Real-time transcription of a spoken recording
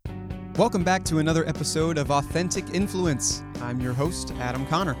Welcome back to another episode of Authentic Influence. I'm your host, Adam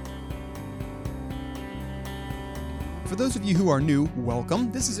Connor. For those of you who are new,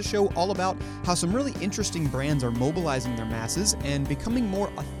 welcome. This is a show all about how some really interesting brands are mobilizing their masses and becoming more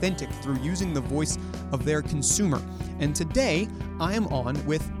authentic through using the voice of their consumer. And today, I am on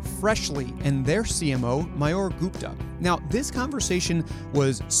with Freshly and their CMO, Mayur Gupta. Now, this conversation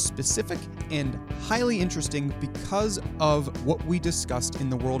was specific and highly interesting because of what we discussed in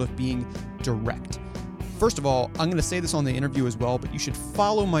the world of being direct. First of all, I'm going to say this on the interview as well, but you should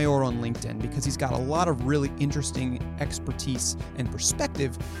follow Mayur on LinkedIn because he's got a lot of really interesting expertise and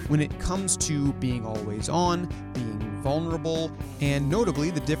perspective when it comes to being always on, being vulnerable, and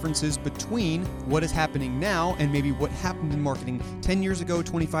notably the differences between what is happening now and maybe what happened in marketing 10 years ago,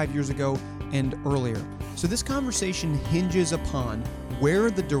 25 years ago, and earlier. So this conversation hinges upon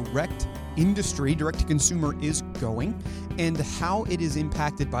where the direct industry, direct to consumer, is going and how it is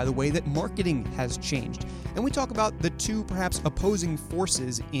impacted by the way that marketing has changed. And we talk about the two perhaps opposing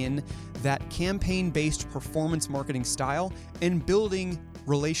forces in that campaign-based performance marketing style and building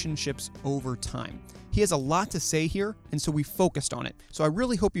relationships over time. He has a lot to say here, and so we focused on it. So I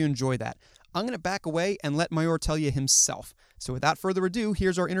really hope you enjoy that. I'm going to back away and let Mayur tell you himself. So without further ado,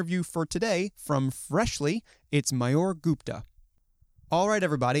 here's our interview for today from Freshly. It's Mayur Gupta. All right,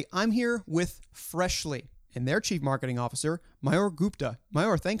 everybody, I'm here with Freshly and their Chief Marketing Officer, Mayur Gupta.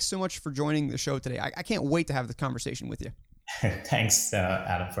 Mayur, thanks so much for joining the show today. I can't wait to have this conversation with you. Thanks,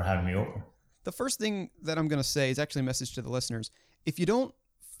 Adam, for having me over. The first thing that I'm going to say is actually a message to the listeners. If you don't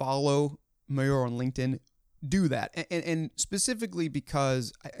follow Mayur on LinkedIn, do that. And specifically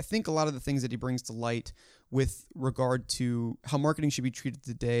because I think a lot of the things that he brings to light with regard to how marketing should be treated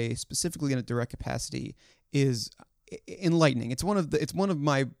today, specifically in a direct capacity, is enlightening. It's one of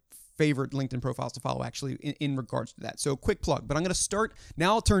my favorite LinkedIn profiles to follow, actually, in regards to that. So quick plug, but I'm going to start,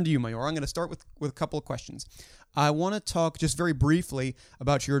 now I'll turn to you, Mayur. I'm going to start with a couple of questions. I want to talk just very briefly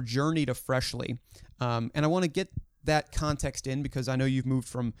about your journey to Freshly, and I want to get that context in because I know you've moved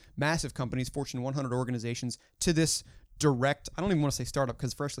from massive companies, Fortune 100 organizations, to this direct, I don't even want to say startup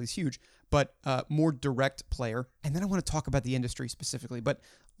because Freshly is huge, but more direct player. And then I want to talk about the industry specifically, but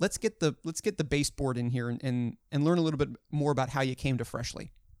let's get the baseboard in here and learn a little bit more about how you came to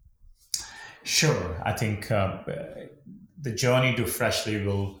Freshly. Sure. I think the journey to Freshly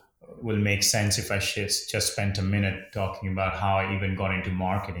will make sense if I just spent a minute talking about how I even got into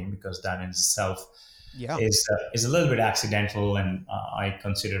marketing, because that in itself is a little bit accidental, and I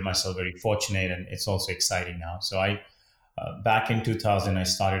consider myself very fortunate, and it's also exciting now. So I back in 2000, I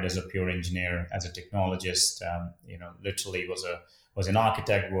started as a pure engineer, as a technologist. Literally was an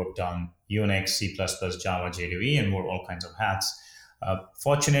architect, worked on Unix, C++, Java, JDE, and wore all kinds of hats.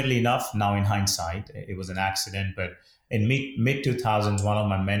 Fortunately enough, now in hindsight, it was an accident, but in mid 2000s, one of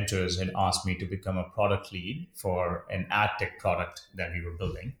my mentors had asked me to become a product lead for an ad tech product that we were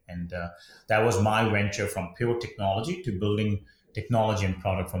building. And that was my venture from pure technology to building technology and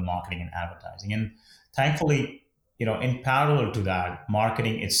product for marketing and advertising. And thankfully, in parallel to that,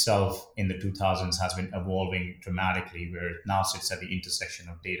 marketing itself in the 2000s has been evolving dramatically, where it now sits at the intersection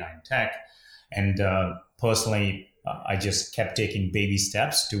of data and tech. And personally, I just kept taking baby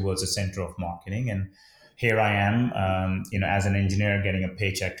steps towards the center of marketing. And here I am, as an engineer, getting a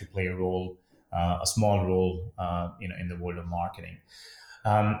paycheck to play a role, a small role, in the world of marketing.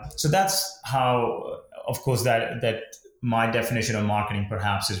 So that's how, of course, that my definition of marketing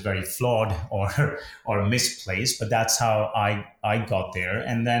perhaps is very flawed or misplaced, but that's how I got there.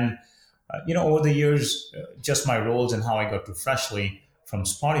 And then, over the years, just my roles and how I got to Freshly from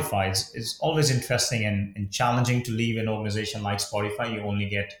Spotify is always interesting and challenging to leave an organization like Spotify. You only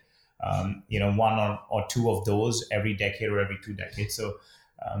get, one or two of those every decade or every 2 decades. So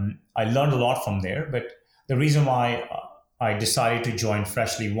I learned a lot from there. But the reason why I decided to join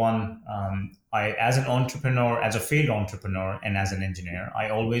Freshly, one, as an entrepreneur, as a failed entrepreneur, and as an engineer, I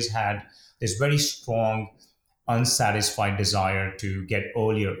always had this very strong, unsatisfied desire to get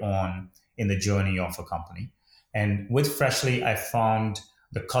earlier on in the journey of a company. And with Freshly, I found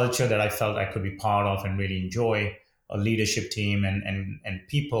the culture that I felt I could be part of and really enjoy, a leadership team and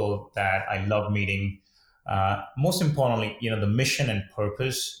people that I love meeting. Most importantly, the mission and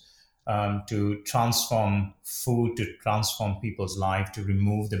purpose to transform food, to transform people's life, to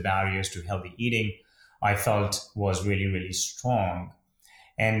remove the barriers to healthy eating, I felt was really, really strong.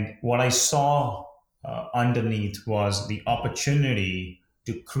 And what I saw underneath was the opportunity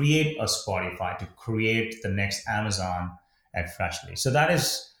to create a Spotify, to create the next Amazon at Freshly. So that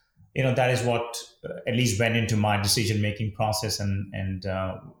is what at least went into my decision-making process, and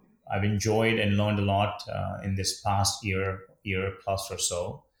I've enjoyed and learned a lot in this past year plus or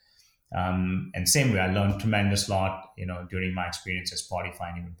so. And same way, I learned tremendous lot, during my experience as Spotify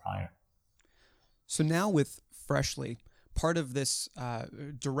and even prior. So now with Freshly, part of this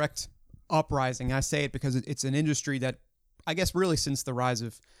direct uprising, I say it because it's an industry that, I guess, really since the rise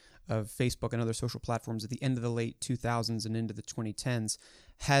of Facebook and other social platforms at the end of the late 2000s and into the 2010s,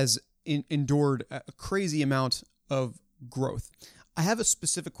 has endured a crazy amount of growth. I have a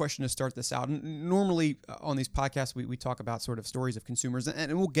specific question to start this out. Normally on these podcasts, we talk about sort of stories of consumers,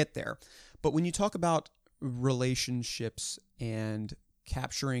 and we'll get there. But when you talk about relationships and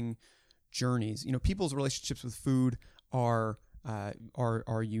capturing journeys, people's relationships with food are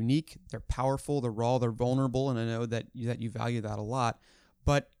unique. They're powerful. They're raw. They're vulnerable, and I know that you value that a lot.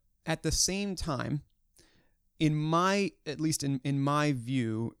 But at the same time, at least in my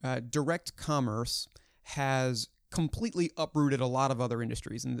view, direct commerce has completely uprooted a lot of other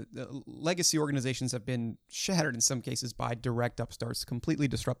industries, and the legacy organizations have been shattered in some cases by direct upstarts, completely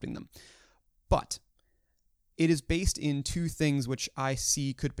disrupting them. But it is based in two things which I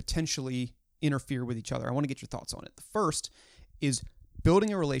see could potentially interfere with each other. I want to get your thoughts on it. The first is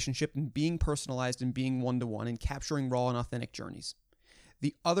building a relationship and being personalized and being one-to-one and capturing raw and authentic journeys.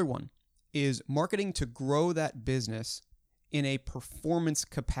 The other one is marketing to grow that business in a performance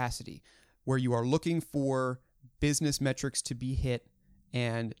capacity where you are looking for business metrics to be hit,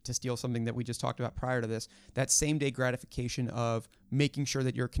 and to steal something that we just talked about prior to this, that same day gratification of making sure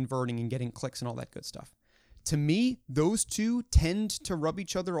that you're converting and getting clicks and all that good stuff. To me, those two tend to rub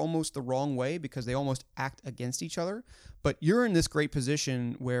each other almost the wrong way because they almost act against each other. But you're in this great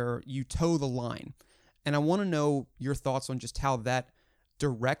position where you toe the line. And I want to know your thoughts on just how that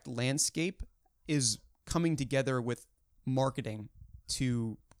direct landscape is coming together with marketing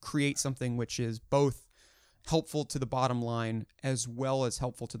to create something which is both helpful to the bottom line as well as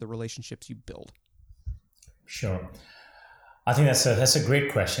helpful to the relationships you build. Sure. I think that's a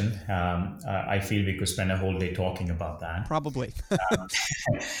great question. I feel we could spend a whole day talking about that. Probably.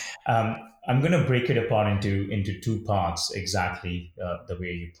 I'm going to break it apart into two parts, exactly the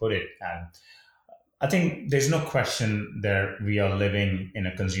way you put it. And I think there's no question that we are living in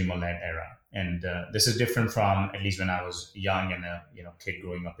a consumer-led era, and this is different from, at least when I was young and a kid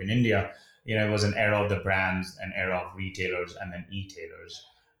growing up in India. It was an era of the brands, an era of retailers, and then e-tailers.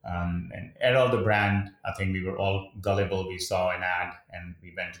 And era of the brand, I think we were all gullible. We saw an ad and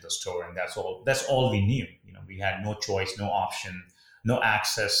we went to the store, and that's all we knew. We had no choice, no option, no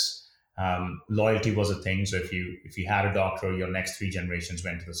access. Loyalty was a thing. So if you had a doctor, your next 3 generations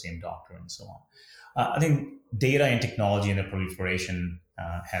went to the same doctor, and so on. I think data and technology and the proliferation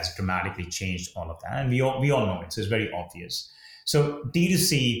has dramatically changed all of that, and we all know it. So it's very obvious. So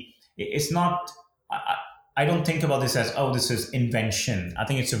D2C, it's not. I don't think about this as, this is invention. I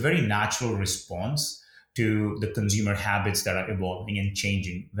think it's a very natural response to the consumer habits that are evolving and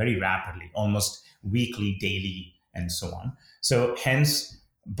changing very rapidly, almost weekly, daily, and so on. So hence,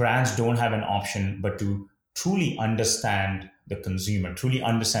 brands don't have an option but to truly understand the consumer, truly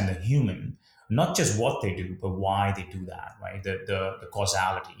understand the human, not just what they do, but why they do that, right? The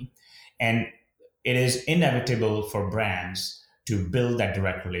causality. And it is inevitable for brands to build that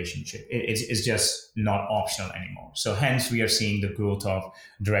direct relationship. It's just not optional anymore. So hence, we are seeing the growth of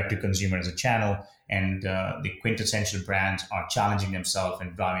direct-to-consumer as a channel, and the quintessential brands are challenging themselves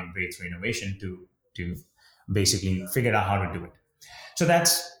and driving breakthrough innovation to basically figure out how to do it. So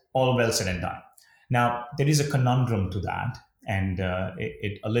that's all well said and done. Now, there is a conundrum to that, and a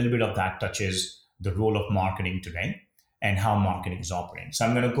little bit of that touches the role of marketing today and how marketing is operating. So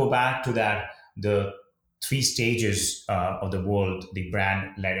I'm going to go back to that, the 3 stages of the world: the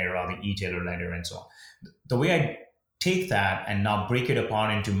brand-led era, the e-tailer-led era, and so on. The way I take that and now break it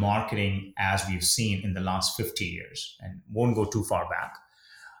apart into marketing as we've seen in the last 50 years, and won't go too far back,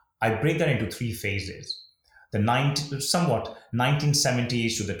 I break that into 3 phases. The somewhat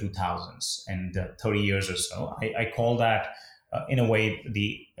 1970s to the 2000s, and 30 years or so. I call that, in a way,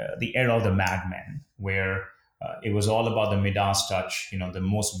 the era of the madmen, where it was all about the Midas touch, the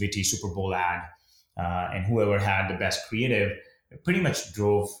most witty Super Bowl ad, and whoever had the best creative pretty much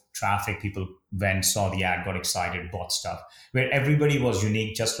drove traffic. People went, saw the ad, got excited, bought stuff. Where everybody was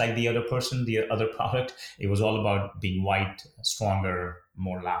unique, just like the other person, the other product. It was all about being white, stronger,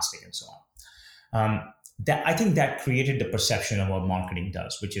 more lasting, and so on. I think that created the perception of what marketing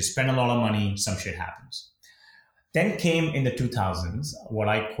does, which is spend a lot of money, some shit happens. Then came in the 2000s what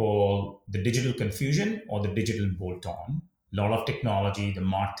I call the digital confusion or the digital bolt-on. A lot of technology, the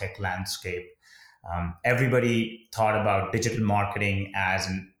MarTech landscape. Everybody thought about digital marketing as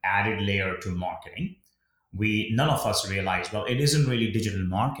an added layer to marketing. None of us realized, well, it isn't really digital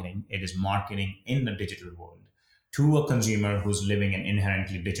marketing. It is marketing in the digital world to a consumer who's living an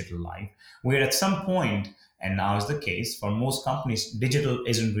inherently digital life, where at some point, and now is the case for most companies, digital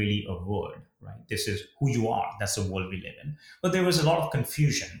isn't really a word, right? This is who you are. That's the world we live in. But there was a lot of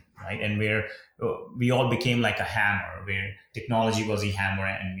confusion, right? And where we all became like a hammer, where technology was a hammer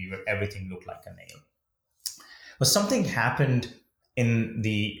and everything looked like a nail. But something happened in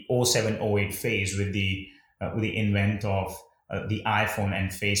the '07, '08 phase with the invent of the iPhone and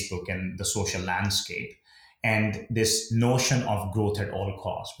Facebook and the social landscape, and this notion of growth at all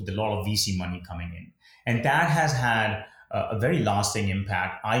costs, with a lot of VC money coming in. And that has had a very lasting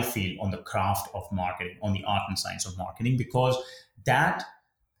impact, I feel, on the craft of marketing, on the art and science of marketing, because that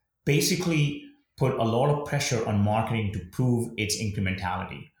basically put a lot of pressure on marketing to prove its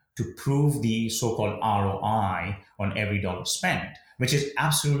incrementality, to prove the so-called ROI on every dollar spent, which is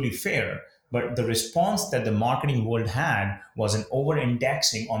absolutely fair. But the response that the marketing world had was an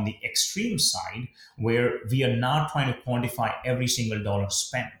over-indexing on the extreme side, where we are now trying to quantify every single dollar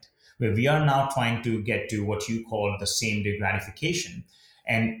spent, where we are now trying to get to what you call the same-day gratification,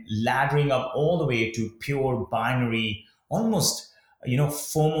 and laddering up all the way to pure binary, almost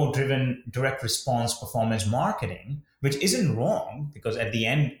FOMO-driven direct response performance marketing, which isn't wrong, because at the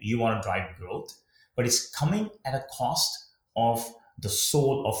end you want to drive growth, but it's coming at a cost of the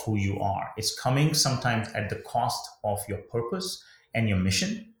soul of who you are. It's coming sometimes at the cost of your purpose and your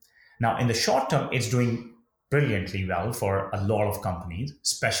mission. Now, in the short term, it's doing brilliantly well for a lot of companies,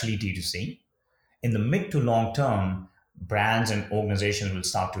 especially D2C. In the mid to long term, brands and organizations will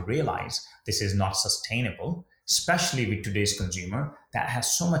start to realize this is not sustainable, especially with today's consumer that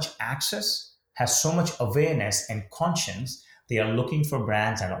has so much access, has so much awareness and conscience. They are looking for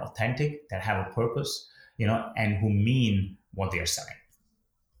brands that are authentic, that have a purpose, and who mean what they are selling.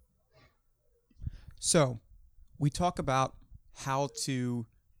 So we talk about how to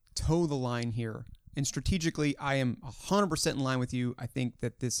toe the line here. And strategically, I am 100% in line with you. I think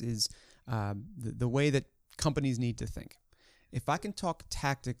that this is the way that companies need to think. If I can talk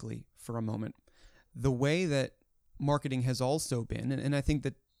tactically for a moment, the way that marketing has also been, and I think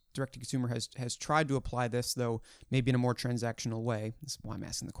that direct-to-consumer has tried to apply this, though maybe in a more transactional way. This is why I'm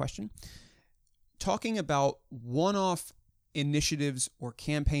asking the question. Talking about one-off initiatives or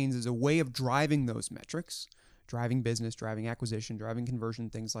campaigns as a way of driving those metrics, driving business, driving acquisition, driving conversion,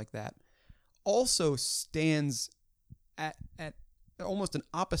 things like that, also stands at almost an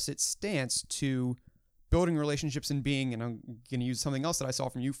opposite stance to building relationships and being, and I'm going to use something else that I saw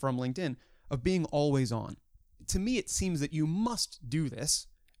from you from LinkedIn, of being always on. To me, it seems that you must do this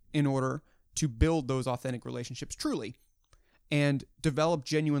in order to build those authentic relationships truly and develop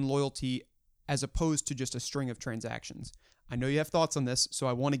genuine loyalty as opposed to just a string of transactions. I know you have thoughts on this, so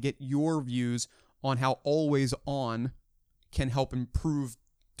I want to get your views on how always on can help improve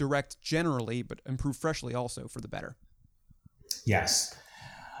direct generally, but improve freshly also for the better. Yes.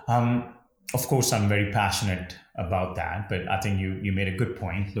 Of course, I'm very passionate about that, but I think you made a good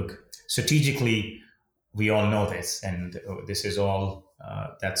point. Look, strategically, we all know this, and this is all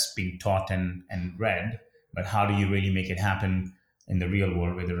that's being taught and read, but how do you really make it happen in the real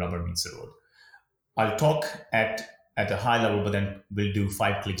world where the rubber meets the road? I'll talk at a high level, but then we'll do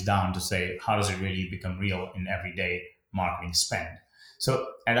 5 clicks down to say, how does it really become real in everyday marketing spend? So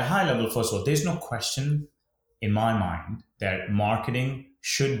at a high level, first of all, there's no question in my mind that marketing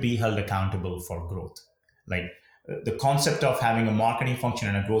should be held accountable for growth. Like the concept of having a marketing function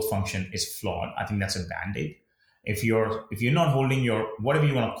and a growth function is flawed. I think that's a band-aid. If you're not holding your, whatever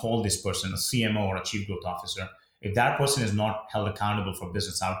you want to call this person, a CMO or a chief growth officer, if that person is not held accountable for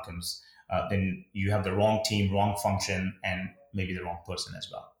business outcomes, then you have the wrong team, wrong function, and maybe the wrong person as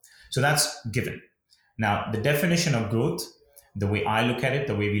well. So that's given. Now, the definition of growth, the way I look at it,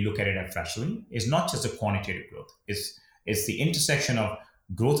 the way we look at it at Freshly, is not just a quantitative growth. It's the intersection of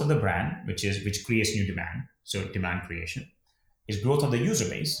growth of the brand, which creates new demand, so demand creation. It's growth of the user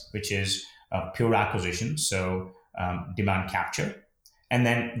base, which is pure acquisition, so demand capture. And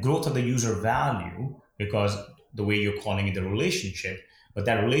then growth of the user value, because the way you're calling it the relationship, but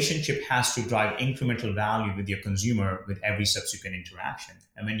that relationship has to drive incremental value with your consumer with every subsequent interaction.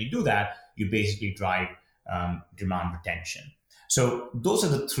 And when you do that, you basically drive demand retention. So those are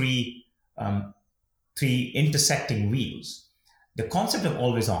the three intersecting wheels. The concept of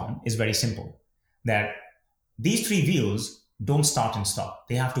always on is very simple, that these 3 wheels don't start and stop.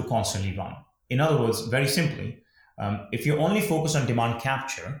 They have to constantly run. In other words, very simply, if you only focus on demand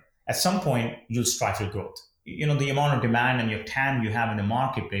capture, at some point you'll stifle growth. The amount of demand and your TAM you have in the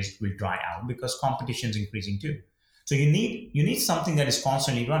marketplace will dry out because competition is increasing too. So you need something that is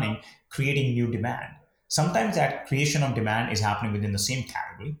constantly running, creating new demand. Sometimes that creation of demand is happening within the same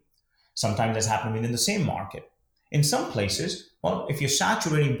category. Sometimes that's happening within the same market. In some places, well, if you're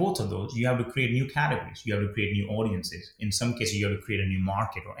saturating both of those, you have to create new categories, you have to create new audiences. In some cases, you have to create a new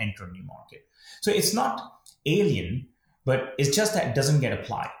market or enter a new market. So it's not alien, but it's just that it doesn't get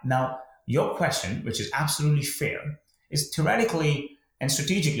applied. Now, your question, which is absolutely fair, is theoretically and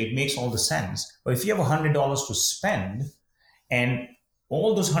strategically, it makes all the sense. But if you have $100 to spend, and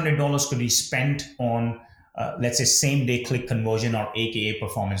all those $100 could be spent on, let's say, same day click conversion or AKA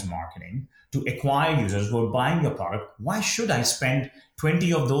performance marketing to acquire users who are buying your product, why should I spend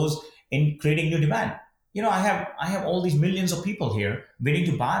 20 of those in creating new demand? I have all these millions of people here waiting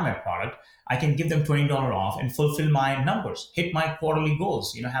to buy my product. I can give them $20 off and fulfill my numbers, hit my quarterly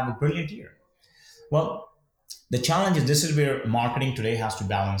goals, have a brilliant year. Well, the challenge is this is where marketing today has to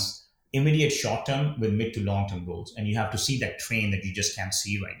balance immediate short term with mid to long term goals. And you have to see that train that you just can't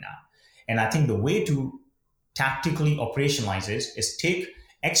see right now. And I think the way to tactically operationalize this is take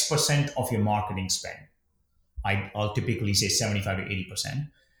X% of your marketing spend. I'll typically say 75 to 80%.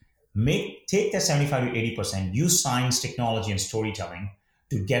 Take that 75 to 80%, use science, technology, and storytelling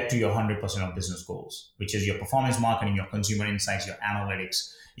to get to your 100% of business goals, which is your performance marketing, your consumer insights, your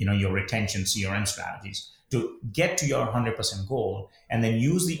analytics, your retention, CRM strategies, to get to your 100% goal, and then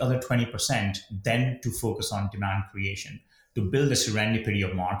use the other 20% then to focus on demand creation, to build the serendipity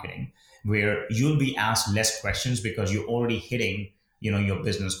of marketing, where you'll be asked less questions because you're already hitting, your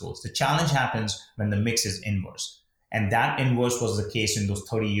business goals. The challenge happens when the mix is inverse. And that inverse was the case in those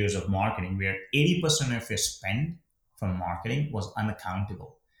 30 years of marketing, where 80% of your spend from marketing was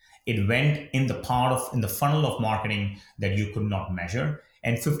unaccountable. It went in the funnel of marketing that you could not measure,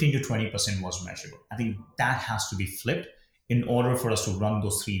 and 15 to 20% was measurable. I think that has to be flipped in order for us to run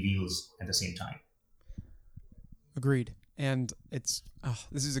those three wheels at the same time. Agreed. And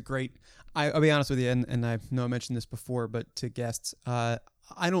this is a great, I'll be honest with you, and I know I mentioned this before, but to guests,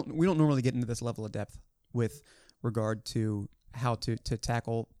 we don't normally get into this level of depth with regard to how to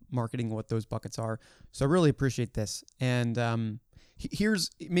tackle marketing, what those buckets are. So I really appreciate this. And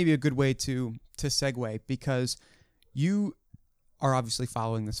here's maybe a good way to segue, because you are obviously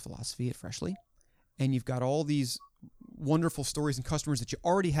following this philosophy at Freshly, and you've got all these wonderful stories and customers that you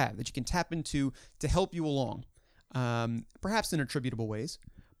already have that you can tap into to help you along, perhaps in attributable ways.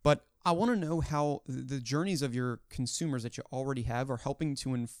 But I want to know how the journeys of your consumers that you already have are helping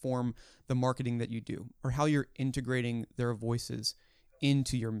to inform the marketing that you do, or how you're integrating their voices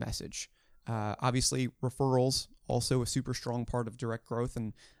into your message. Obviously, referrals, also a super strong part of direct growth,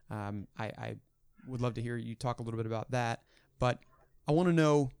 and I would love to hear you talk a little bit about that. But I want to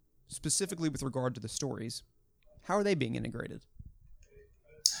know specifically with regard to the stories, how are they being integrated?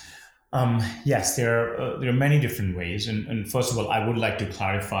 Yes, there are many different ways. And first of all, I would like to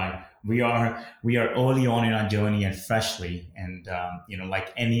clarify, we are early on in our journey at Freshly, and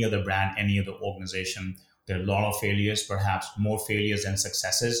like any other brand, any other organization, there are a lot of failures, perhaps more failures than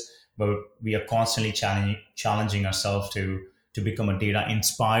successes, but we are constantly challenging ourselves to become a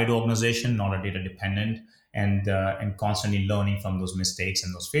data-inspired organization, not a data-dependent, and constantly learning from those mistakes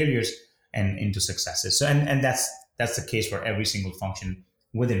and those failures and into successes. So, and that's the case for every single function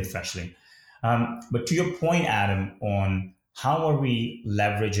within Freshly. But to your point, Adam, on how are we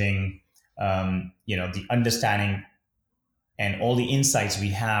leveraging, the understanding and all the insights we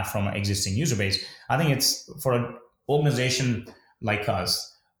have from our existing user base, I think it's, for an organization like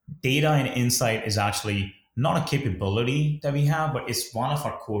us, data and insight is actually not a capability that we have, but it's one of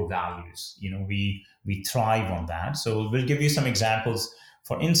our core values. We thrive on that. So we'll give you some examples.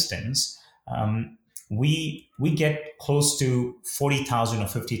 For instance, we get close to 40,000 or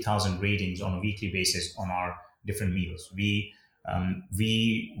 50,000 ratings on a weekly basis on our different meals. We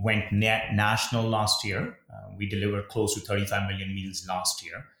went national last year. We delivered close to 35 million meals last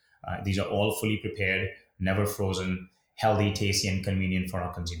year. These are all fully prepared, never frozen, healthy, tasty, and convenient for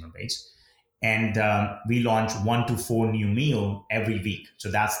our consumer base. And we launch 1 to 4 new meal every week. So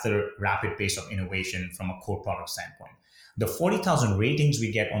that's the rapid pace of innovation from a core product standpoint. The 40,000 ratings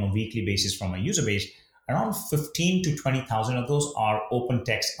we get on a weekly basis from a user base, around 15 to 20,000 of those are open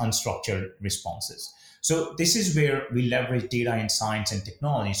text, unstructured responses. So this is where we leverage data and science and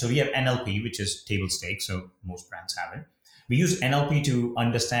technology. So we have NLP, which is table stakes. So most brands have it. We use NLP to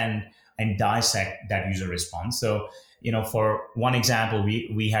understand and dissect that user response. So, for one example,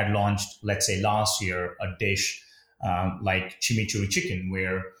 we had launched, let's say last year, a dish like chimichurri chicken,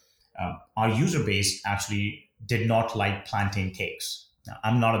 where our user base actually did not like plantain cakes. Now,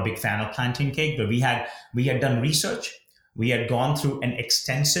 I'm not a big fan of plantain cake, but we had done research. We had gone through an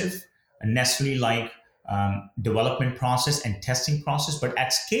extensive Nestle-like development process and testing process, but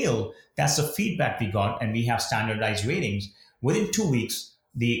at scale, that's the feedback we got, and we have standardized ratings. Within 2 weeks,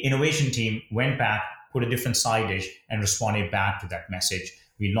 the innovation team went back, put a different side dish, and responded back to that message.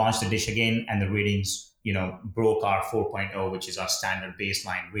 We launched the dish again, and the ratings, broke our 4.0, which is our standard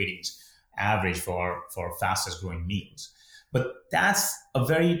baseline ratings average for fastest growing meals. But that's a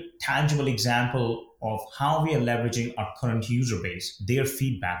very tangible example of how we are leveraging our current user base, their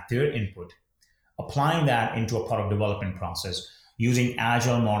feedback, their input, applying that into a product development process, using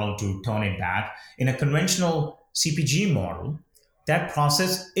agile model to turn it back. In a conventional CPG model, that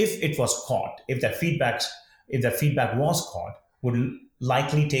process, if it was caught, if that feedback was caught, would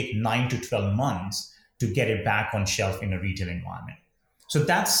likely take 9 to 12 months to get it back on shelf in a retail environment. So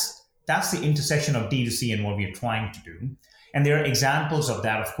that's the intersection of D2C and what we are trying to do. And there are examples of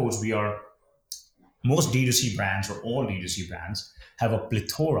that. Of course, most D2C brands, or all D2C brands, have a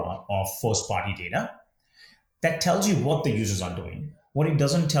plethora of first-party data that tells you what the users are doing. What it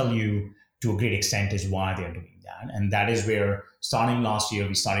doesn't tell you to a great extent is why they're doing that. And that is where, starting last year,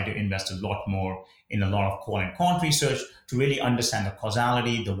 we started to invest a lot more in a lot of qual and quant research to really understand the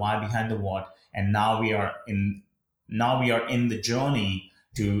causality, the why behind the what. And now we are in the journey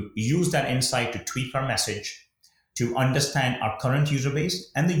to use that insight to tweak our message, to understand our current user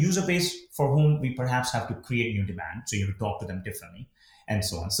base and the user base for whom we perhaps have to create new demand. So you have to talk to them differently and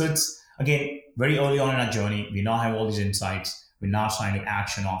so on. So it's, again, very early on in our journey. We now have all these insights. We're now trying to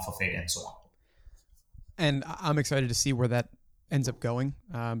action off of it and so on. And I'm excited to see where that ends up going,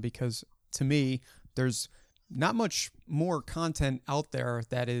 because to me, there's not much more content out there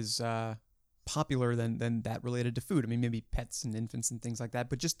that is popular than that related to food. I mean, maybe pets and infants and things like that,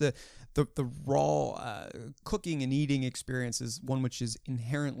 but just the raw cooking and eating experience is one which is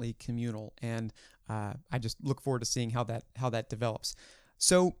inherently communal, and I just look forward to seeing how that develops.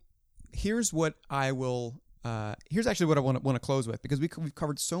 So here's what I will. Here's actually what I want to close with, because we've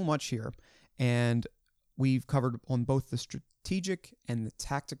covered so much here, and we've covered on both the strategic and the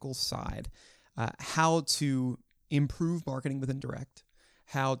tactical side, how to improve marketing within direct,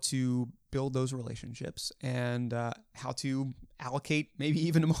 how to build those relationships, and how to allocate maybe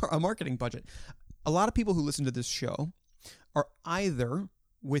even a marketing budget. A lot of people who listen to this show are either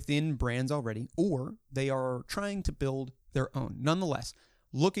within brands already, or they are trying to build their own. Nonetheless,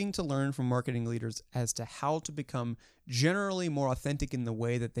 looking to learn from marketing leaders as to how to become generally more authentic in the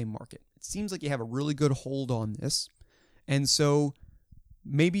way that they market. It seems like you have a really good hold on this. And so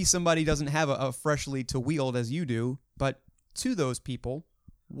maybe somebody doesn't have a fresh lead to wield as you do, but to those people,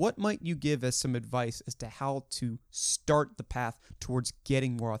 what might you give as some advice as to how to start the path towards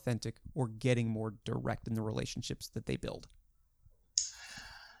getting more authentic or getting more direct in the relationships that they build?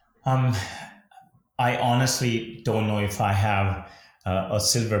 I honestly don't know if I have a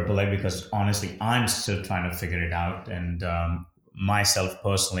silver bullet, because honestly, I'm still trying to figure it out. And myself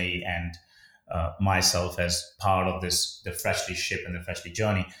personally, and myself as part of the Freshly ship and the Freshly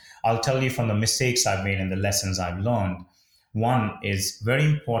journey, I'll tell you from the mistakes I've made and the lessons I've learned. One is very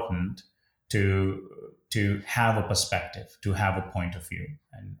important to have a perspective, to have a point of view.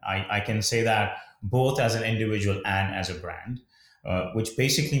 And I can say that both as an individual and as a brand, which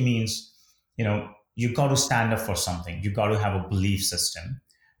basically means, you've got to stand up for something. You've got to have a belief system,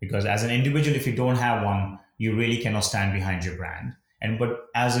 because as an individual, if you don't have one, you really cannot stand behind your brand. But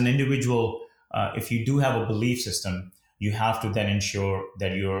as an individual, if you do have a belief system, you have to then ensure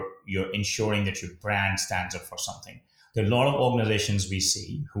that you're ensuring that your brand stands up for something. There are a lot of organizations we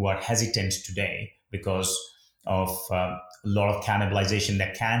see who are hesitant today because of a lot of cannibalization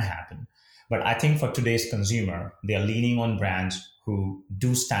that can happen. But I think for today's consumer, they are leaning on brands who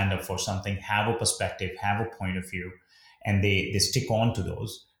do stand up for something, have a perspective, have a point of view, and they stick on to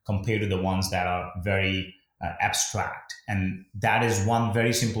those compared to the ones that are very abstract. And that is one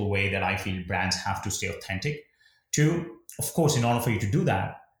very simple way that I feel brands have to stay authentic. Two, of course, in order for you to do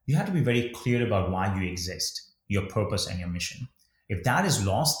that, you have to be very clear about why you exist, your purpose and your mission. If that is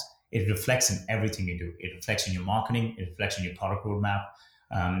lost, it reflects in everything you do. It reflects in your marketing, it reflects in your product roadmap.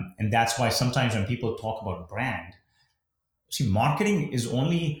 And that's why sometimes when people talk about brand, see, marketing is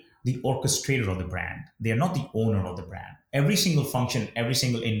only the orchestrator of the brand. They are not the owner of the brand. Every single function, every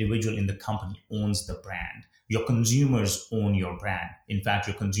single individual in the company owns the brand. Your consumers own your brand. In fact,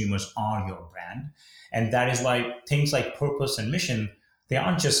 your consumers are your brand. And that is why things like purpose and mission, they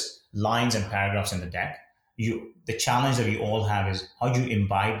aren't just lines and paragraphs in the deck. The challenge that we all have is how do you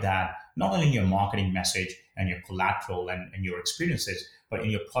imbibe that, not only in your marketing message and your collateral and your experiences, but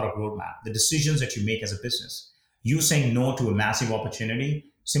in your product roadmap, the decisions that you make as a business. You saying no to a massive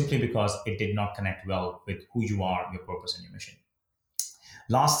opportunity simply because it did not connect well with who you are, your purpose, and your mission.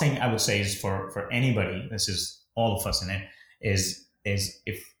 Last thing I would say is for anybody, this is all of us in it, is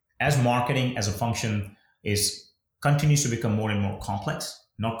if as marketing as a function continues to become more and more complex,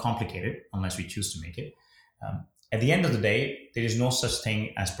 not complicated unless we choose to make it. At the end of the day, there is no such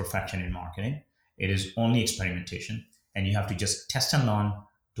thing as perfection in marketing. It is only experimentation, and you have to just test and learn.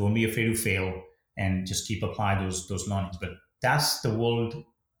 Don't be afraid to fail, and just keep applying those learnings. But that's the world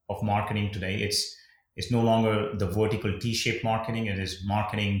of marketing today. It's no longer the vertical T-shaped marketing. It is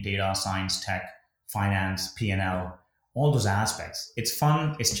marketing, data, science, tech, finance, P&L, all those aspects. It's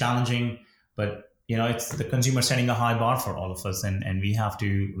fun, it's challenging, but it's the consumer setting a high bar for all of us, and we have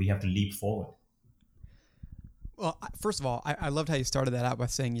to leap forward. Well, first of all, I loved how you started that out by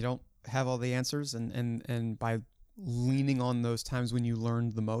saying you don't have all the answers, and by leaning on those times when you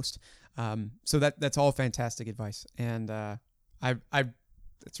learned the most. So that's all fantastic advice, and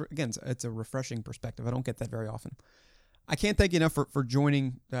it's a refreshing perspective. I don't get that very often. I can't thank you enough for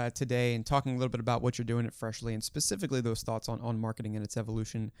joining today and talking a little bit about what you're doing at Freshly, and specifically those thoughts on marketing and its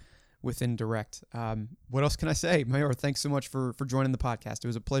evolution within direct. What else can I say? Mayur, thanks so much for joining the podcast. It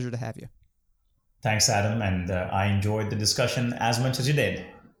was a pleasure to have you. Thanks, Adam, and I enjoyed the discussion as much as you did.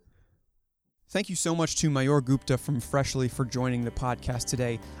 Thank you so much to Mayur Gupta from Freshly for joining the podcast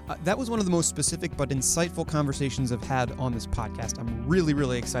today. That was one of the most specific but insightful conversations I've had on this podcast. I'm really,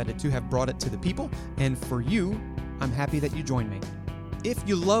 really excited to have brought it to the people, and for you, I'm happy that you joined me. If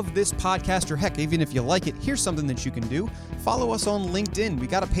you love this podcast, or heck, even if you like it, here's something that you can do. Follow us on LinkedIn. We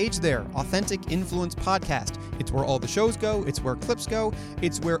got a page there, Authentic Influence Podcast. It's where all the shows go. It's where clips go.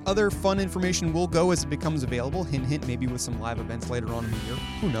 It's where other fun information will go as it becomes available. Hint, hint, maybe with some live events later on in the year.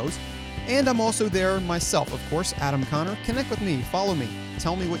 Who knows? And I'm also there myself, of course, Adam Connor. Connect with me. Follow me.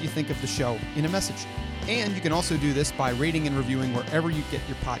 Tell me what you think of the show in a message. And you can also do this by rating and reviewing wherever you get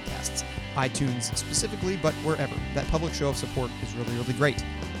your podcasts. iTunes specifically, but wherever. That public show of support is really, really great.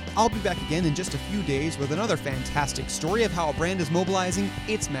 I'll be back again in just a few days with another fantastic story of how a brand is mobilizing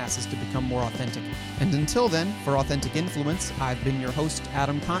its masses to become more authentic. And until then, for Authentic Influence, I've been your host,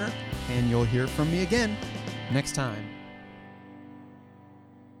 Adam Connor, and you'll hear from me again next time.